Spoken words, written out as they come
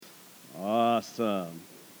Awesome.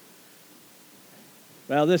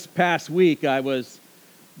 Well, this past week I was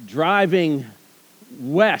driving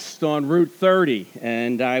west on Route 30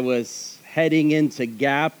 and I was heading into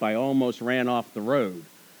Gap. I almost ran off the road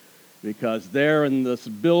because there in this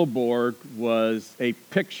billboard was a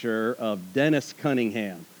picture of Dennis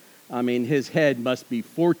Cunningham. I mean, his head must be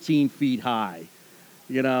 14 feet high.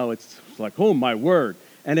 You know, it's like, oh my word.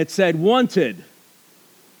 And it said, wanted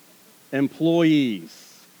employees,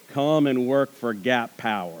 come and work for Gap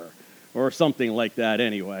Power, or something like that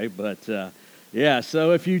anyway. But yeah,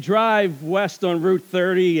 so if you drive west on Route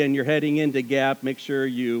 30 and you're heading into Gap, make sure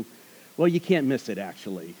you can't miss it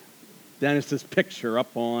actually. Dennis's picture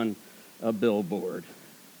up on a billboard.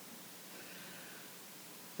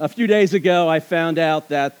 A few days ago, I found out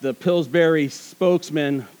that the Pillsbury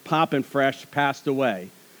spokesman, Poppin' Fresh, passed away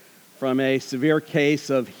from a severe case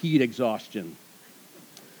of heat exhaustion.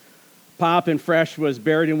 Poppin' Fresh was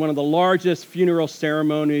buried in one of the largest funeral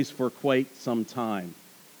ceremonies for quite some time.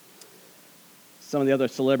 Some of the other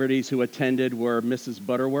celebrities who attended were Mrs.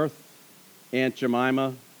 Butterworth, Aunt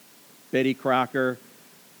Jemima, Betty Crocker,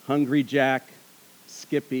 Hungry Jack,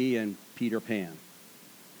 Skippy, and Peter Pan.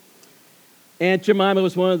 Aunt Jemima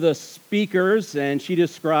was one of the speakers, and she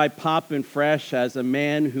described Poppin' Fresh as a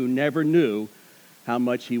man who never knew how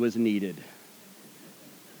much he was needed.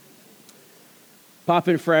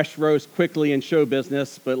 Poppin' Fresh rose quickly in show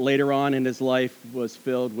business, but later on in his life was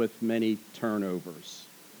filled with many turnovers.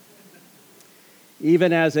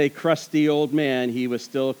 Even as a crusty old man, he was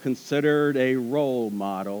still considered a role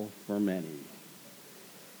model for many.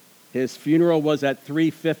 His funeral was at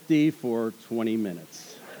 3:50 for 20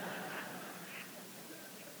 minutes.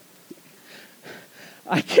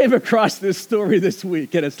 I came across this story this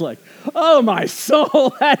week, and it's like, oh, my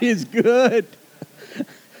soul, that is good.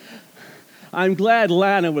 I'm glad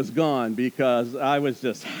Lana was gone because I was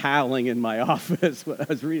just howling in my office when I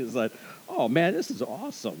was reading. It's like, oh, man, this is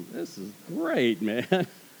awesome. This is great, man.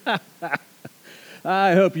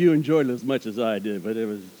 I hope you enjoyed it as much as I did, but it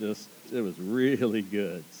was really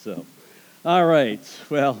good. So, all right,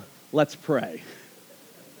 well, let's pray.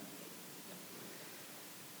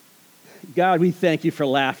 God, we thank you for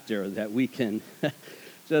laughter, that we can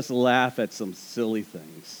just laugh at some silly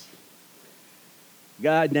things.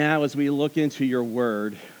 God, now as we look into your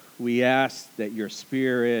word, we ask that your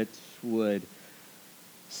Spirit would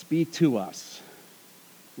speak to us.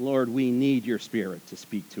 Lord, we need your Spirit to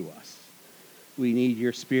speak to us. We need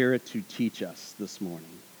your Spirit to teach us this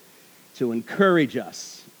morning, to encourage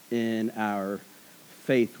us in our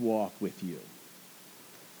faith walk with you.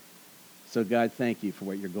 So God, thank you for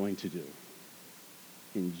what you're going to do.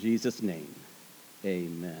 In Jesus' name,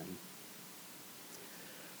 amen.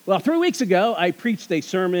 Well, 3 weeks ago, I preached a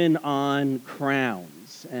sermon on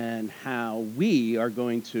crowns and how we are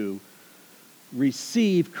going to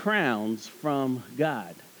receive crowns from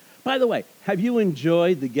God. By the way, have you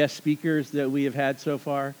enjoyed the guest speakers that we have had so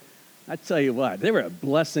far? I tell you what, they were a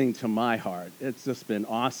blessing to my heart. It's just been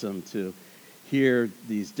awesome to hear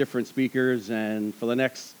these different speakers, and for the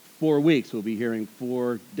next 4 weeks, we'll be hearing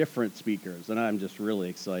 4 different speakers, and I'm just really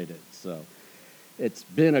excited. So it's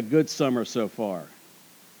been a good summer so far.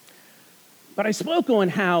 But I spoke on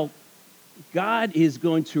how God is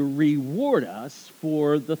going to reward us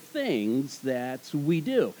for the things that we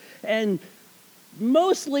do. And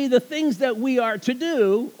mostly the things that we are to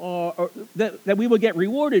do, or that we will get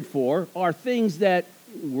rewarded for, are things that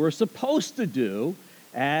we're supposed to do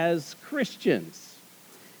as Christians.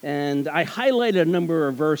 And I highlighted a number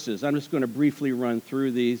of verses. I'm just going to briefly run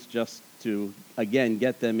through these just to, again,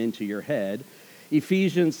 get them into your head.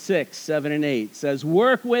 Ephesians 6, 7, and 8 says,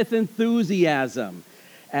 work with enthusiasm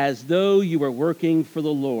as though you were working for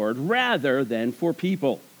the Lord rather than for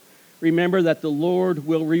people. Remember that the Lord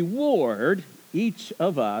will reward each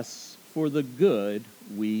of us for the good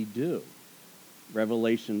we do.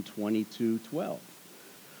 Revelation 22:12.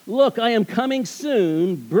 Look, I am coming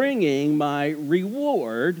soon, bringing my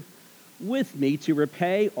reward with me to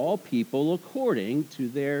repay all people according to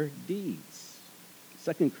their deeds.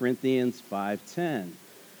 2 Corinthians 5:10.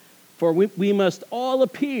 For we must all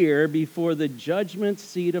appear before the judgment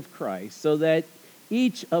seat of Christ, so that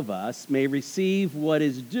each of us may receive what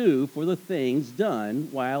is due for the things done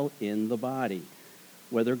while in the body,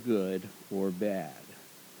 whether good or bad.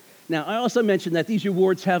 Now, I also mentioned that these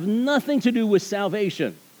rewards have nothing to do with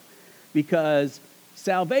salvation, because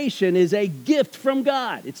salvation is a gift from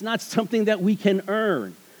God. It's not something that we can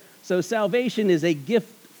earn. So salvation is a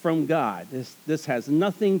gift from God. This has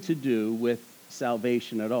nothing to do with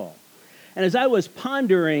salvation at all. And as I was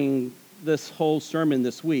pondering this whole sermon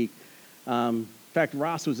this week, in fact,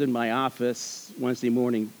 Ross was in my office Wednesday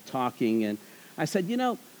morning talking, and I said,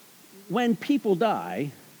 when people die,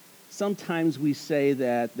 sometimes we say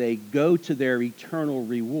that they go to their eternal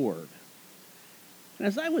reward. And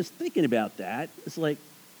as I was thinking about that, it's like,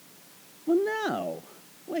 well, no.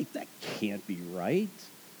 Wait, that can't be right.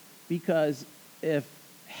 Because if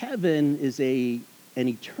heaven is an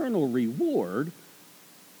eternal reward,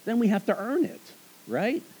 then we have to earn it,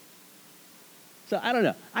 right? So I don't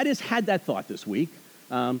know. I just had that thought this week.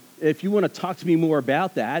 If you want to talk to me more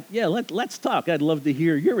about that, yeah, let's talk. I'd love to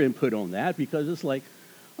hear your input on that, because it's like,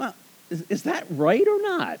 well, is that right or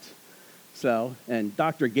not? So, and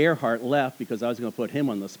Dr. Gerhardt left because I was going to put him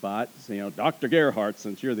on the spot. So, Dr. Gerhardt,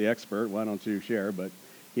 since you're the expert, why don't you share? But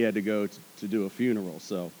he had to go to do a funeral.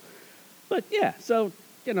 So, but yeah, so,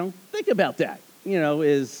 think about that.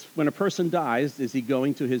 Is when a person dies, is he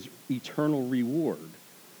going to his eternal reward?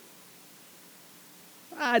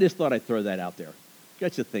 I just thought I'd throw that out there.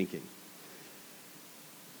 Get you thinking.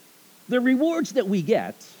 The rewards that we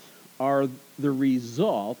get are the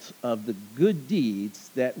result of the good deeds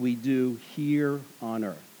that we do here on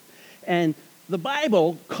earth. And the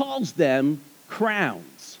Bible calls them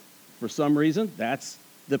crowns. For some reason, that's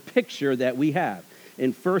the picture that we have.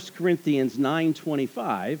 In 1 Corinthians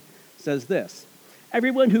 9:25 says this: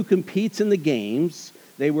 everyone who competes in the games,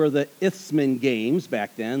 they were the Isthmian Games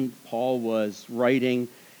back then. Paul was writing,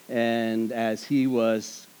 and as he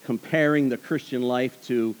was comparing the Christian life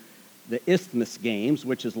to the Isthmus Games,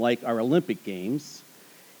 which is like our Olympic Games,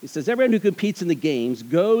 he says, everyone who competes in the games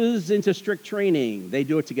goes into strict training. They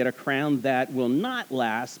do it to get a crown that will not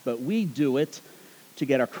last, but we do it to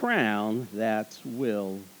get a crown that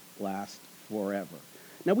will last forever.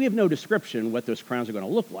 Now, we have no description what those crowns are going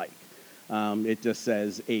to look like. It just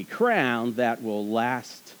says a crown that will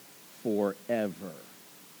last forever.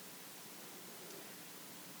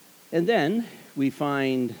 And then we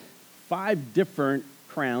find 5 different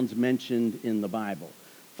crowns mentioned in the Bible,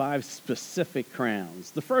 5 specific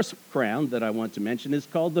crowns. The first crown that I want to mention is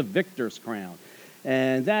called the victor's crown,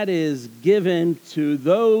 and that is given to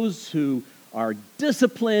those who are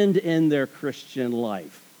disciplined in their Christian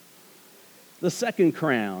life. The second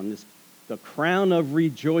crown is the crown of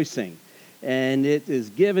rejoicing, and it is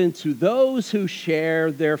given to those who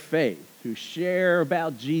share their faith, who share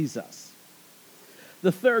about Jesus.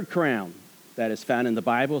 The third crown that is found in the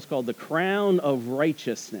Bible is called the crown of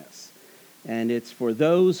righteousness, and it's for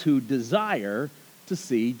those who desire to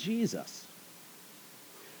see Jesus.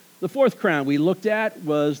 The fourth crown we looked at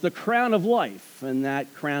was the crown of life, and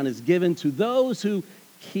that crown is given to those who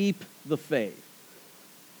keep the faith.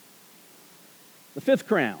 The fifth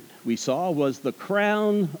crown we saw was the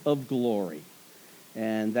crown of glory,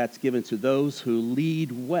 and that's given to those who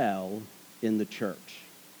lead well in the church.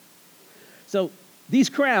 So these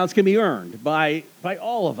crowns can be earned by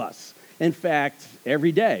all of us. In fact,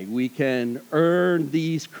 every day we can earn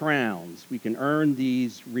these crowns. We can earn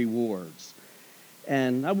these rewards.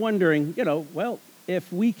 And I'm wondering,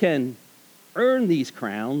 if we can earn these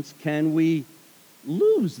crowns, can we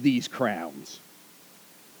lose these crowns?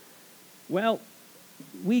 Well,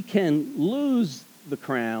 we can lose the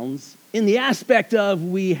crowns in the aspect of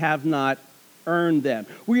we have not earned them.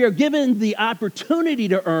 We are given the opportunity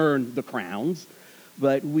to earn the crowns,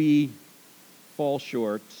 but we fall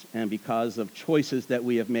short, and because of choices that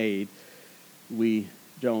we have made, we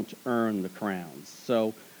don't earn the crowns.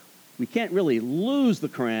 So we can't really lose the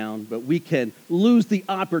crown, but we can lose the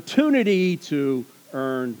opportunity to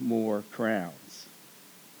earn more crowns.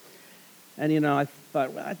 And, I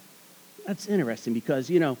thought, well, that's interesting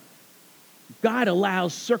because, God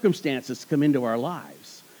allows circumstances to come into our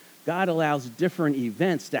lives. God allows different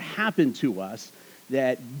events to happen to us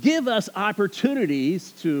that give us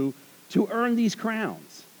opportunities to earn these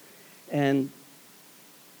crowns. And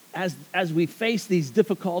as we face these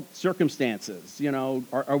difficult circumstances,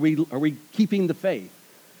 are we keeping the faith?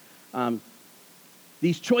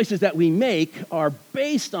 These choices that we make are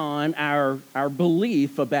based on our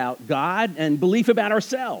belief about God and belief about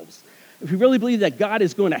ourselves. If we really believe that God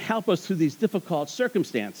is going to help us through these difficult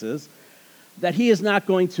circumstances, that he is not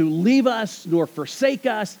going to leave us nor forsake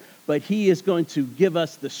us, but he is going to give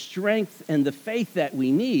us the strength and the faith that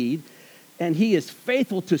we need, and he is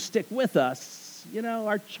faithful to stick with us,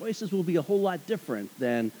 our choices will be a whole lot different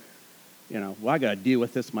than, well, I got to deal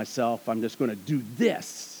with this myself. I'm just going to do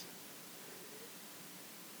this.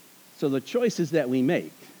 So the choices that we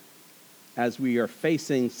make as we are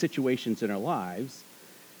facing situations in our lives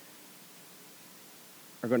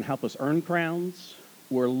are going to help us earn crowns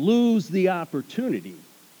or lose the opportunity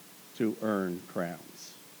to earn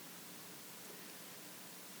crowns.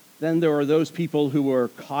 Then there are those people who are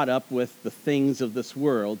caught up with the things of this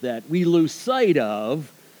world that we lose sight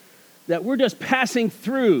of that we're just passing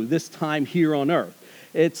through this time here on earth.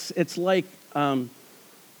 It's like,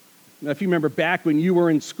 if you remember back when you were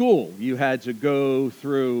in school, you had to go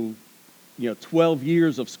through 12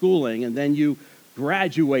 years of schooling, and then you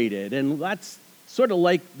graduated. And that's sort of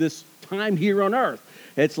like this time here on earth.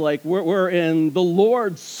 It's like we're in the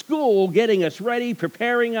Lord's school, getting us ready,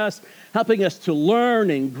 preparing us, helping us to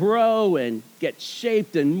learn and grow and get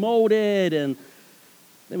shaped and molded. And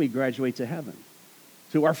then we graduate to heaven,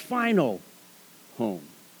 to our final home.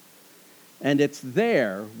 And it's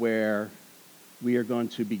there where we are going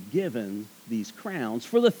to be given these crowns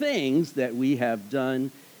for the things that we have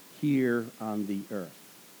done here on the earth.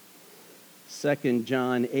 2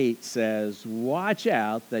 John 8 says, "Watch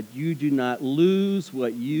out that you do not lose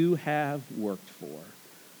what you have worked for,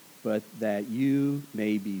 but that you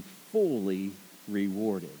may be fully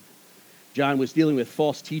rewarded." John was dealing with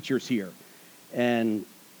false teachers here, and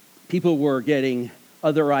people were getting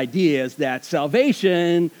other ideas that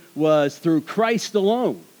salvation was through Christ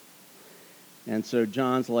alone. And so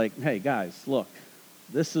John's like, hey, guys, look,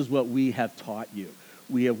 this is what we have taught you.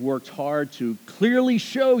 We have worked hard to clearly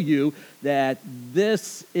show you that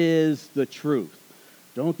this is the truth.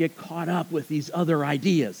 Don't get caught up with these other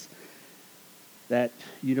ideas, that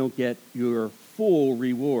you don't get your full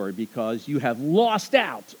reward because you have lost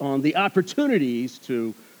out on the opportunities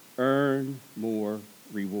to earn more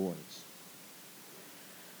rewards.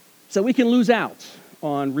 So we can lose out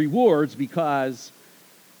on rewards because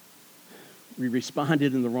we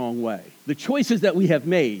responded in the wrong way. The choices that we have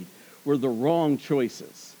made were the wrong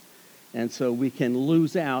choices. And so we can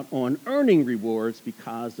lose out on earning rewards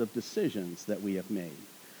because of decisions that we have made.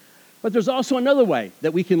 But there's also another way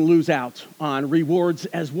that we can lose out on rewards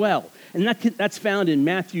as well. And that's found in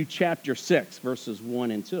Matthew chapter 6, verses 1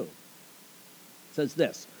 and 2. It says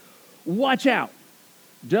this, "Watch out.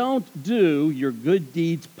 Don't do your good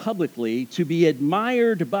deeds publicly to be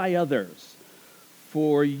admired by others,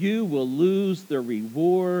 for you will lose the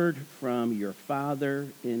reward from your Father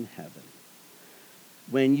in heaven.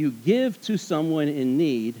 When you give to someone in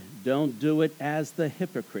need, don't do it as the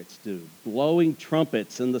hypocrites do, blowing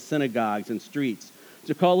trumpets in the synagogues and streets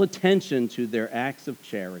to call attention to their acts of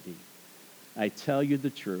charity. I tell you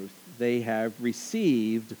the truth, they have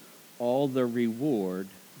received all the reward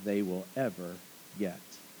they will ever get."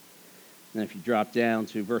 And if you drop down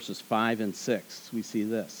to verses 5 and 6, we see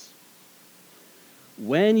this.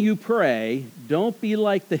 "When you pray, don't be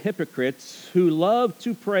like the hypocrites who love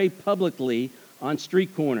to pray publicly on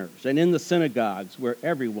street corners and in the synagogues where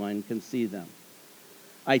everyone can see them.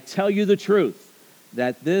 I tell you the truth,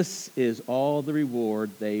 that this is all the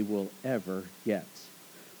reward they will ever get.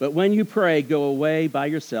 But when you pray, go away by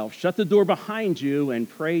yourself, shut the door behind you, and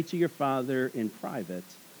pray to your Father in private.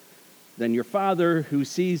 Then your Father, who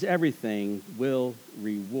sees everything, will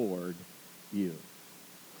reward you."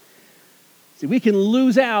 See, we can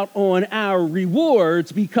lose out on our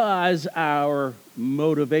rewards because our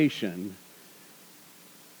motivation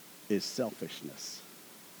is selfishness.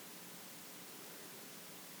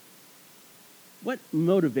 What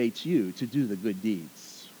motivates you to do the good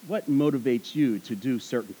deeds? What motivates you to do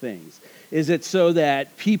certain things? Is it so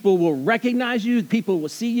that people will recognize you, people will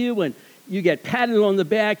see you, and you get patted on the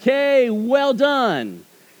back, hey, well done?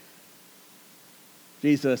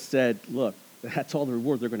 Jesus said, look, that's all the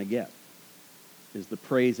reward they're going to get, is the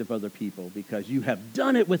praise of other people, because you have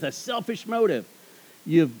done it with a selfish motive.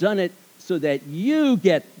 You've done it so that you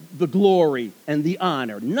get the glory and the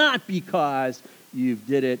honor, not because you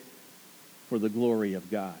did it for the glory of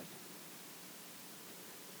God.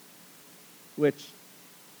 Which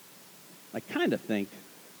I kind of think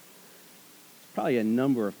probably a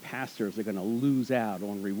number of pastors are going to lose out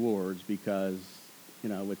on rewards because,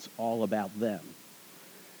 it's all about them.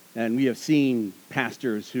 And we have seen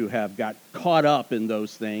pastors who have got caught up in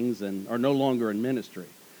those things and are no longer in ministry.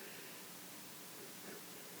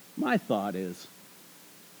 My thought is,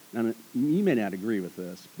 and you may not agree with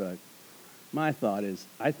this, but my thought is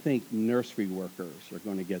I think nursery workers are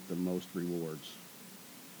going to get the most rewards.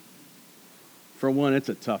 For one, it's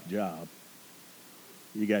a tough job.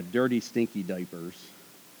 You got dirty, stinky diapers.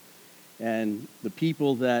 And the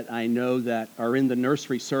people that I know that are in the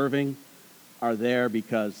nursery serving are there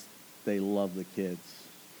because they love the kids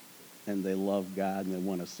and they love God and they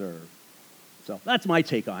want to serve. So that's my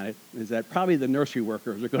take on it, is that probably the nursery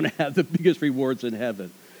workers are going to have the biggest rewards in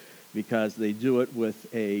heaven because they do it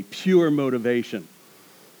with a pure motivation.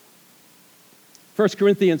 1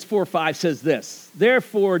 Corinthians 4:5 says this,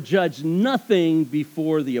 "Therefore judge nothing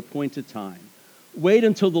before the appointed time. Wait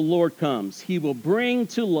until the Lord comes. He will bring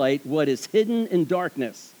to light what is hidden in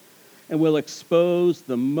darkness and will expose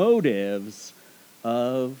the motives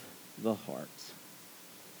of the heart.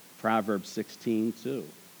 Proverbs 16:2.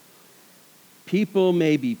 People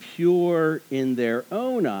may be pure in their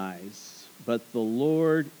own eyes, but the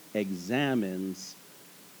Lord examines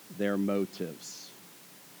their motives.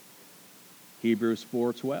 Hebrews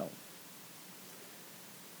 4:12.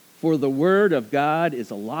 For the word of God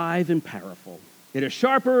is alive and powerful. It is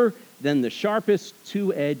sharper than the sharpest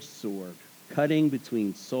two-edged sword, cutting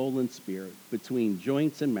between soul and spirit, between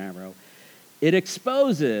joints and marrow. It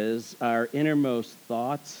exposes our innermost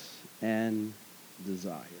thoughts and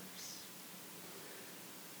desires.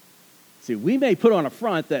 See, we may put on a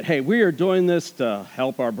front that, hey, we are doing this to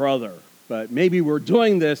help our brother, but maybe we're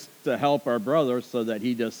doing this to help our brother so that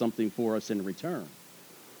he does something for us in return.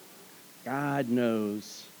 God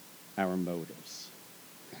knows our motives.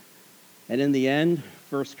 And in the end,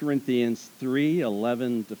 1 Corinthians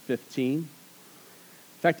 3:11-15. In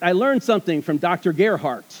fact, I learned something from Dr.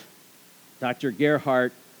 Gerhardt. Dr.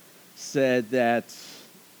 Gerhardt said that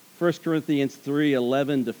 1 Corinthians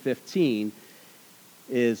 3:11-15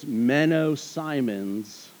 is Menno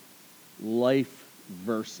Simon's life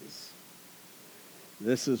verses.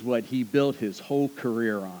 This is what he built his whole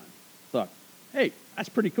career on. Thought, hey, that's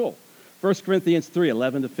pretty cool. 1 Corinthians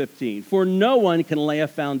 3:11-15. For no one can lay a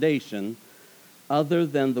foundation other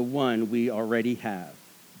than the one we already have,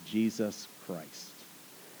 Jesus Christ.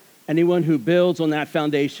 Anyone who builds on that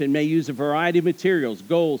foundation may use a variety of materials,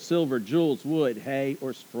 gold, silver, jewels, wood, hay,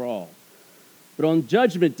 or straw. But on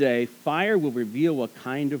Judgment Day, fire will reveal what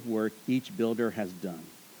kind of work each builder has done.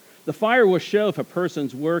 The fire will show if a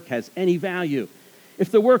person's work has any value.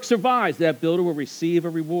 If the work survives, that builder will receive a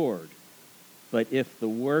reward. But if the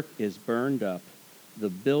work is burned up, the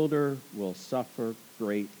builder will suffer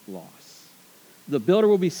great loss. The builder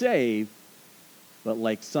will be saved, but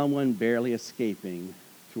like someone barely escaping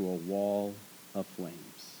through a wall of flames.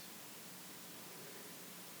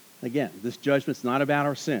 Again, this judgment's not about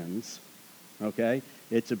our sins, okay?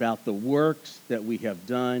 It's about the works that we have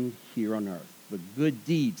done here on earth, the good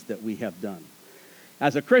deeds that we have done.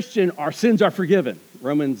 As a Christian, our sins are forgiven.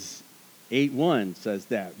 Romans 8:1 says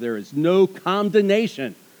that. There is no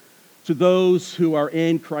condemnation to those who are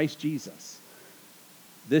in Christ Jesus.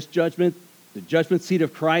 This judgment, the judgment seat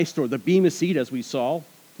of Christ, or the Bema seat, as we saw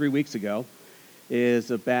 3 weeks ago, is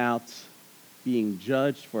about being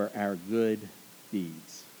judged for our good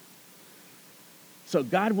deeds. So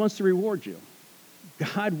God wants to reward you.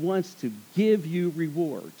 God wants to give you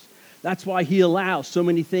rewards. That's why he allows so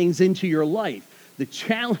many things into your life, the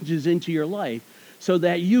challenges into your life, so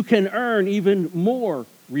that you can earn even more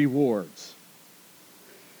rewards.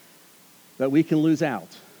 But we can lose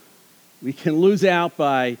out. We can lose out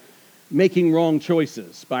by making wrong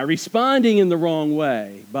choices, by responding in the wrong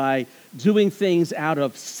way, by doing things out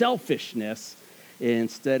of selfishness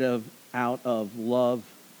instead of out of love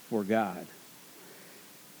for God.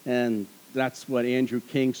 And that's what Andrew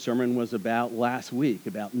King's sermon was about last week,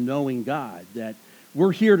 about knowing God, that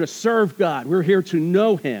we're here to serve God. We're here to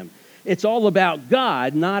know him. It's all about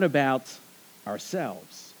God, not about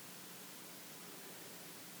ourselves.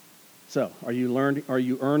 So, are you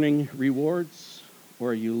earning rewards, or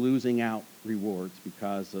are you losing out rewards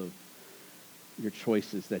because of your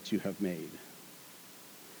choices that you have made?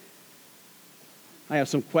 I have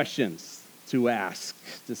some questions to ask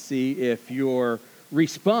to see if your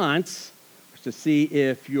response, to see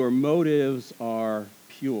if your motives are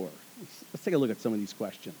pure. Let's take a look at some of these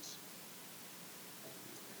questions.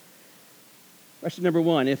 Question number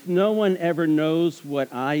 1, if no one ever knows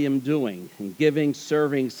what I am doing, in giving,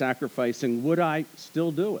 serving, sacrificing, would I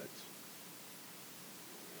still do it?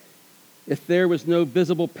 If there was no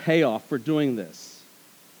visible payoff for doing this,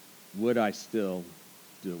 would I still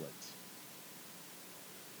do it?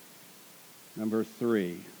 Number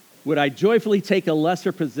 3, would I joyfully take a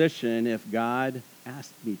lesser position if God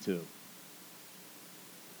asked me to?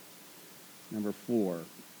 Number 4,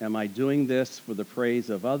 am I doing this for the praise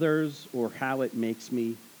of others or how it makes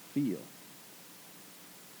me feel?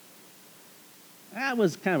 That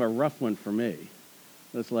was kind of a rough one for me.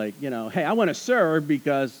 It's like, hey, I want to serve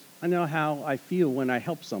because I know how I feel when I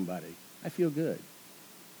help somebody. I feel good.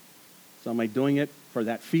 So am I doing it for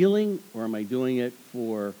that feeling, or am I doing it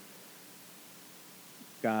for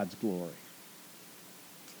God's glory?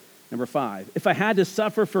 Number 5, if I had to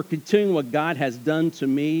suffer for continuing what God has done to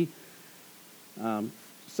me,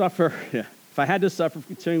 if I had to suffer for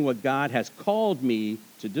continuing what God has called me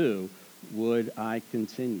to do, would I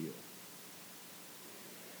continue?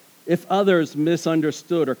 If others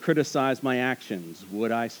misunderstood or criticized my actions,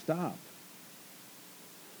 would I stop?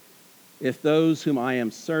 If those whom I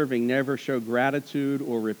am serving never show gratitude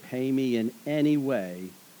or repay me in any way,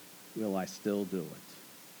 will I still do it?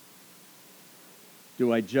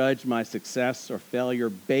 Do I judge my success or failure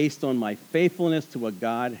based on my faithfulness to what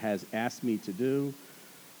God has asked me to do,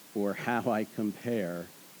 or how I compare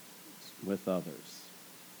with others?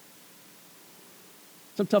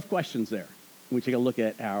 Some tough questions there when we take a look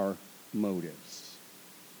at our motives.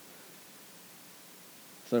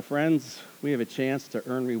 So, friends, we have a chance to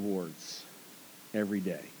earn rewards every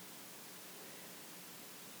day.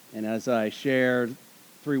 And as I shared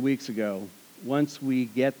 3 weeks ago, once we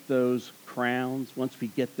get those crowns, once we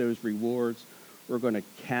get those rewards, we're going to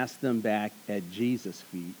cast them back at Jesus'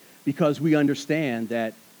 feet, because we understand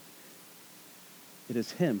that it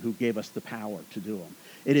is him who gave us the power to do them.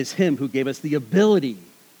 It is him who gave us the ability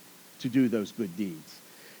to do those good deeds.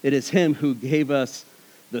 It is him who gave us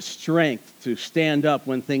the strength to stand up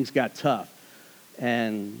when things got tough.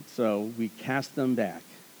 And so we cast them back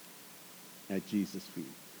at Jesus' feet,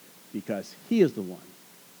 because he is the one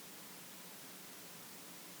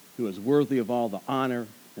who is worthy of all the honor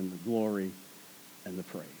and the glory and the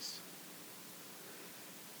praise.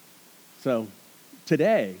 So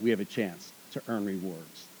today we have a chance to earn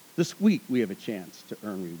rewards. This week we have a chance to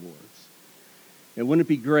earn rewards. And wouldn't it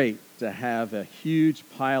be great to have a huge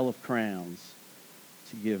pile of crowns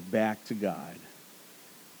to give back to God,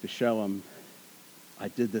 to show him, I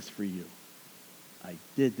did this for you. I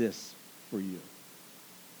did this for you.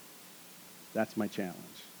 That's my challenge.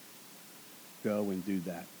 Go and do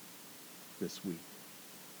that this week.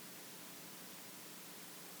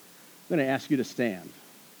 I'm going to ask you to stand.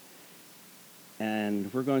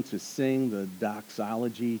 And we're going to sing the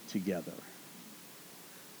doxology together.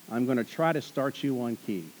 I'm going to try to start you on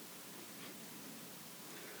key.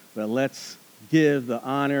 But let's give the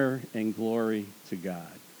honor and glory to God.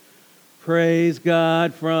 Praise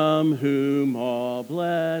God, from whom all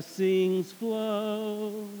blessings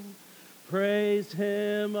flow. Praise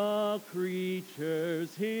him, all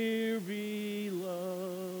creatures here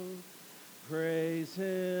below. Praise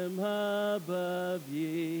him above,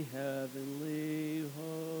 ye heavenly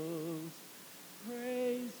hosts.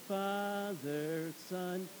 Praise Father,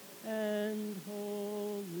 Son, and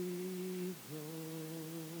Holy Ghost.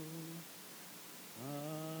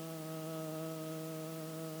 Amen.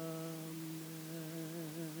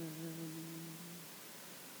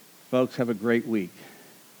 Folks, have a great week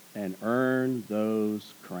and earn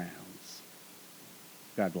those crowns.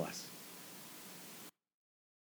 God bless.